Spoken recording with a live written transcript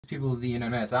People of the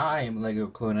internet, I am Lego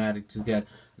Clone Addict with yet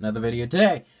another video.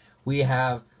 Today we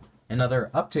have another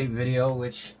update video,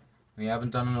 which we haven't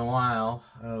done in a while.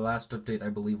 Last update I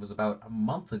believe was about a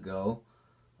month ago.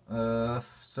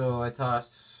 So I thought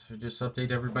I'd just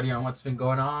update everybody on what's been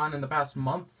going on in the past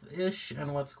month-ish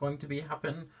and what's going to be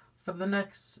happen for the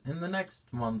next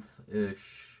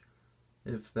month-ish,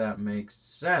 if that makes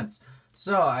sense.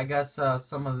 So I guess I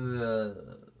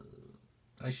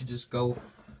should just go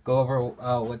over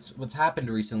what's happened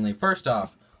recently. First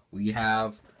off, we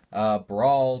have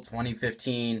Brawl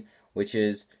 2015, which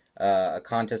is a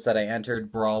contest that I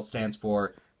entered. Brawl stands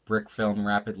for Brick Film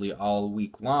Rapidly All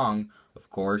Week Long,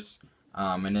 of course.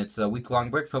 And it's a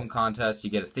week-long brick film contest. You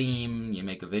get a theme, you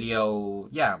make a video.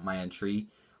 Yeah, my entry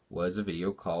was a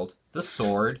video called The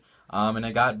Sword. And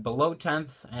I got below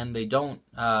 10th, and they don't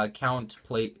count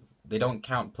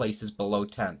places below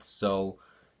 10th. So,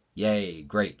 yay,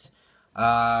 great.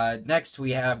 Next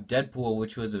we have Deadpool,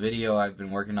 which was a video I've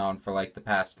been working on for like the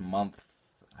past month,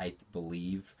 I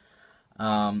believe.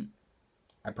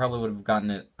 I probably would have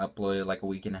gotten it uploaded like a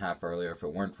week and a half earlier if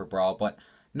it weren't for Brawl, but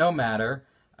no matter.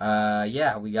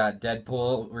 Yeah, we got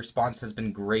Deadpool. Response has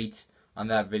been great on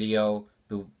that video.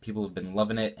 People have been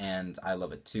loving it, and I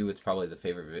love it too. It's probably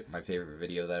my favorite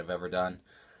video that I've ever done.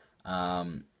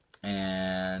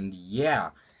 And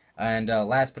yeah, and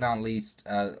last but not least,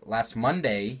 last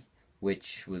Monday,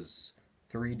 which was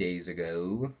 3 days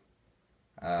ago,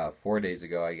 4 days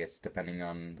ago, I guess, depending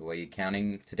on the way you're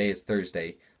counting. Today is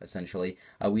Thursday, essentially.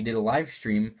 We did a live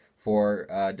stream for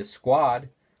the Squad,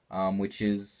 which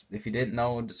is, if you didn't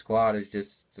know, the Squad is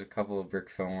just a couple of brick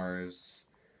filmers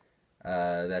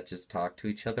that just talk to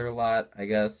each other a lot, I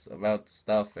guess, about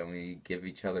stuff, and we give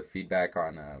each other feedback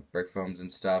on brick films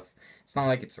and stuff. It's not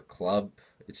like it's a club,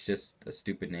 it's just a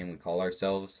stupid name we call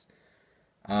ourselves.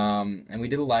 And we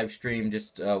did a live stream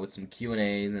just with some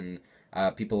Q&As, and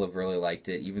people have really liked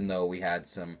it, even though we had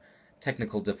some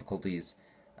technical difficulties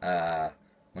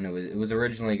when it was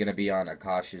originally going to be on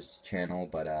Akash's channel,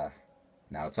 but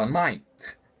now it's on mine.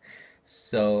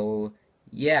 So,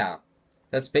 yeah,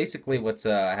 that's basically what's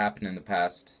happened in the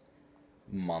past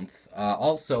month.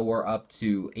 Also, we're up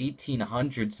to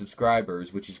 1,800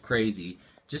 subscribers, which is crazy.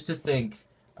 Just to think,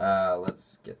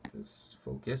 let's get this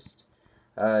focused.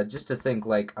 Just to think,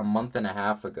 like a month and a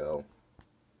half ago,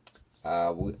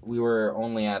 we were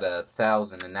only at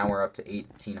 1,000, and now we're up to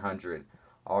 1,800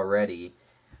 already.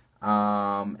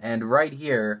 And right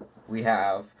here we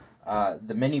have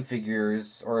the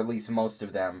minifigures, or at least most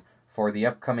of them, for the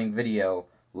upcoming video,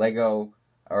 Lego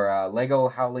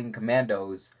Howling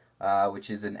Commandos, which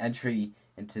is an entry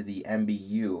into the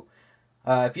MBU.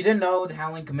 If you didn't know, the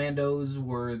Howling Commandos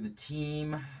were the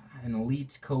team, an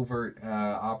elite covert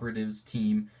operatives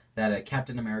team that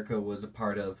Captain America was a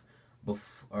part of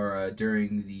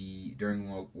during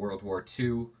World War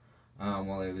II,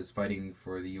 while he was fighting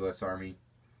for the U.S. Army.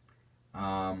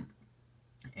 Yeah,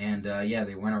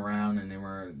 they went around, and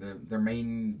their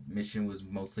main mission was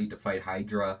mostly to fight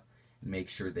Hydra and make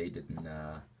sure they didn't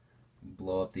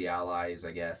blow up the Allies,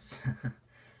 I guess.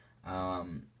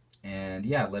 And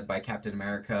yeah, led by Captain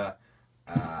America.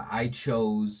 I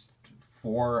chose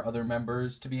 4 other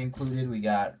members to be included. We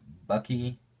got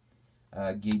Bucky,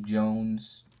 Gabe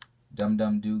Jones, Dum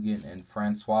Dum Dugan, and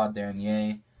Francois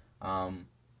Dernier.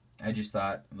 I just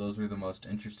thought those were the most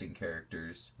interesting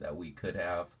characters that we could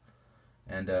have.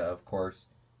 And of course,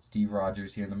 Steve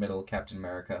Rogers here in the middle, Captain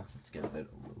America. Let's get a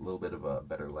little bit of a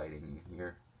better lighting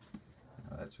here.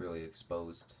 That's really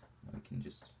exposed. I can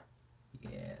just,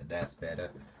 yeah, that's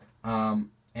better.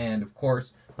 And of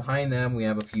course, behind them we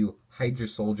have a few Hydra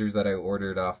soldiers that I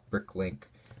ordered off Bricklink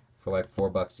for like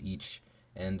 $4 each,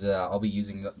 and I'll be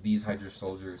using these Hydra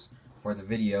soldiers for the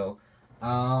video.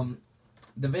 The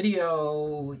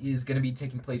video is going to be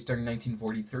taking place during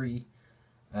 1943,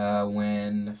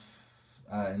 when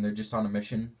and they're just on a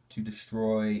mission to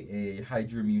destroy a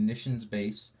Hydra munitions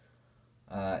base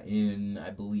in,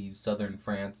 I believe, southern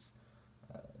France.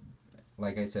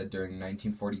 Like I said, during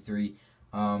 1943.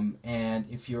 And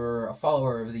if you're a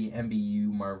follower of the MBU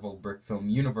Marvel Brick Film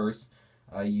Universe,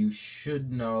 you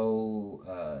should know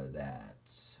that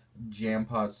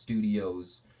Jampot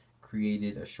Studios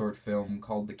created a short film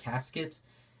called The Casket,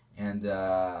 and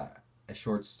a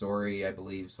short story, I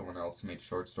believe someone else made a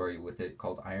short story with it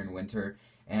called Iron Winter,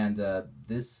 and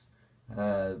this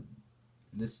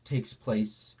takes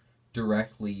place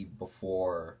directly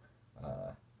before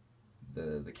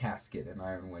the Casket and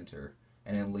Iron Winter,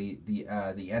 and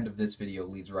the end of this video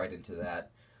leads right into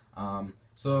that.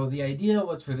 So the idea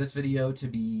was for this video to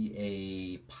be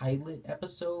a pilot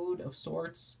episode of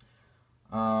sorts,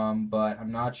 but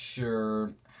I'm not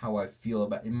sure how I feel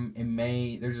about it. It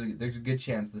may there's a good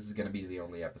chance this is gonna be the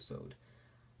only episode,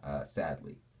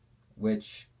 sadly.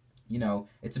 Which,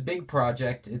 it's a big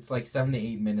project. It's like 7 to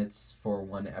 8 minutes for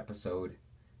one episode,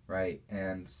 right?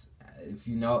 And if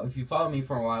you follow me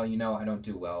for a while, I don't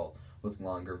do well with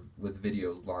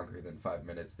videos longer than 5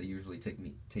 minutes. They usually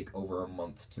take over a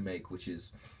month to make, which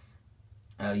is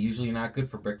usually not good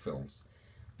for brick films,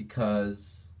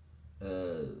 because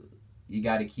you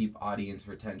got to keep audience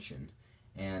retention.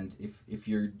 And if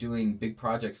you're doing big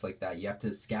projects like that, you have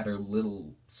to scatter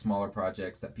little smaller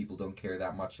projects that people don't care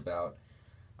that much about,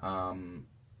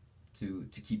 to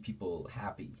keep people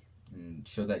happy and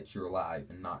show that you're alive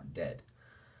and not dead.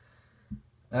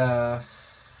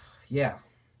 Yeah.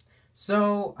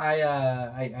 So I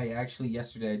actually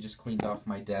yesterday I just cleaned off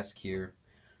my desk here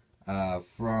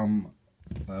from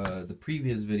the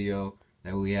previous video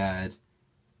that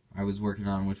I was working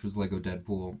on, which was Lego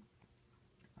Deadpool.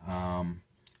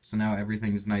 So now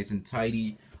everything's nice and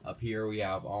tidy. Up here we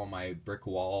have all my brick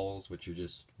walls, which are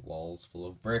just walls full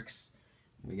of bricks.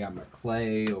 We got my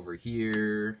clay over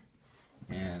here,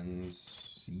 and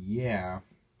yeah,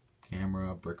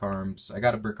 camera, brick arms. I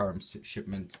got a brick arms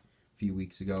shipment a few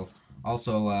weeks ago.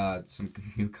 Also, some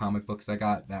new comic books I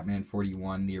got. Batman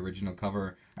 41, the original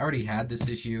cover. I already had this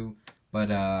issue,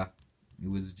 but it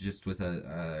was just with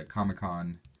a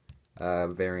Comic-Con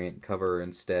variant cover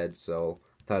instead, so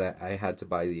I thought I had to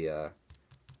buy the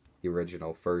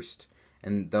original first.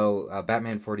 And though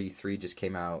Batman 43 just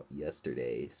came out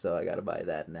yesterday, so I gotta buy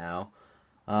that now.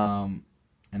 And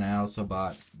I also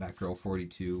bought Batgirl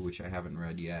 42, which I haven't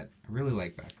read yet. I really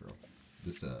like Batgirl,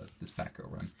 this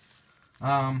Batgirl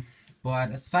run.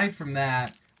 But aside from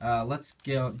that, let's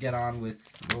get on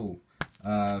with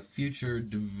future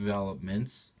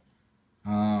developments.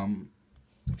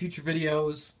 Future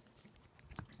videos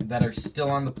that are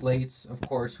still on the plates. Of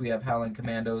course, we have Howling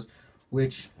Commandos,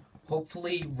 which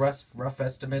hopefully rough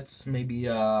estimates, maybe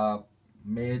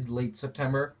mid-late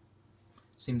September.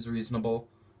 Seems reasonable.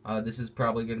 This is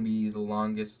probably going to be the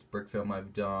longest brick film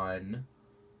I've done.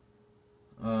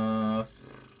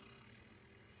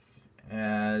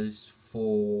 As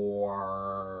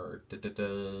for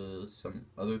some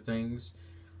other things,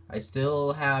 I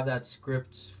still have that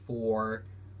script for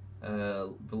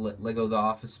the Lego The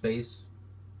Office Space.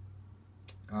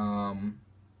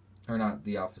 Or not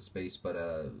The Office Space, but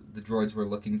the droids we're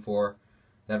looking for.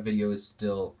 That video is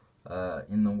still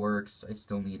in the works. I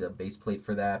still need a base plate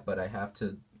for that, but I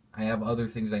have other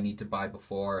things I need to buy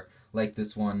before, like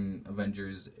this one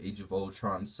Avengers Age of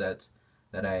Ultron set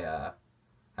that I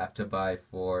have to buy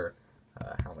for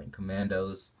Howling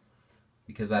Commandos,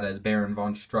 because that has Baron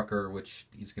von Strucker, which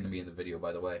he's going to be in the video,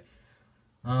 by the way.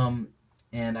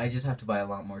 And I just have to buy a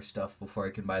lot more stuff before I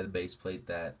can buy the base plate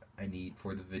that I need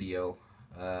for the video.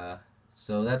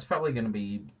 So that's probably going to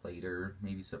be later,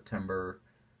 maybe September,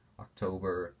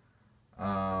 October.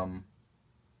 And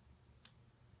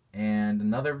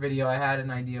another video I had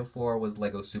an idea for was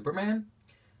Lego Superman,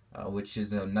 which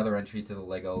is another entry to the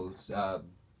Lego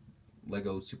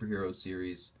superhero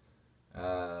series.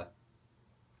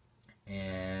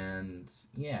 And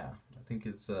yeah, I think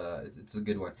it's a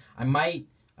good one. I might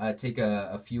take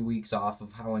a few weeks off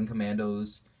of Howling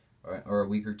Commandos, or a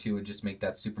week or two, and just make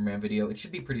that Superman video. It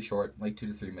should be pretty short, like 2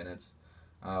 to 3 minutes.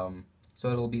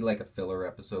 So it'll be like a filler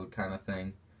episode kind of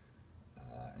thing.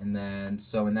 And then,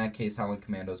 so in that case, Howling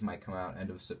Commandos might come out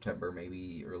end of September,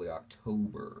 maybe early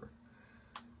October.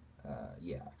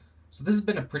 Yeah. So this has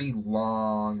been a pretty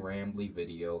long, rambly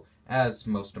video, as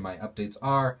most of my updates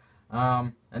are.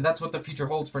 And that's what the future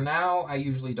holds for now. I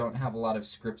usually don't have a lot of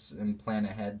scripts and plan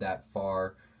ahead that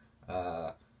far.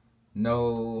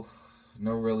 No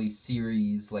really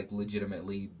series, like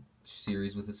legitimately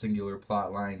series with a singular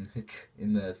plot line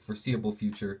in the foreseeable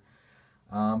future.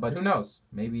 But who knows?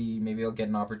 Maybe I'll get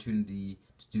an opportunity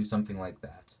to do something like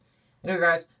that. Anyway,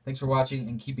 guys, thanks for watching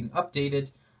and keeping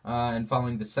updated and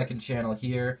following the second channel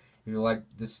here. If you like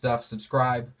this stuff,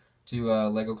 subscribe to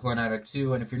Lego Clone Addict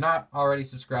 2, and if you're not already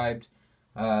subscribed,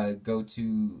 go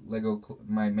to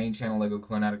my main channel, Lego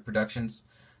Clone Addict Productions,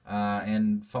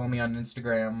 and follow me on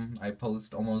Instagram. I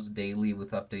post almost daily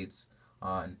with updates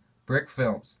on brick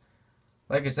films.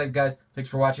 Like I said, guys, thanks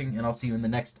for watching, and I'll see you in the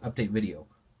next update video.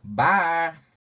 Bye!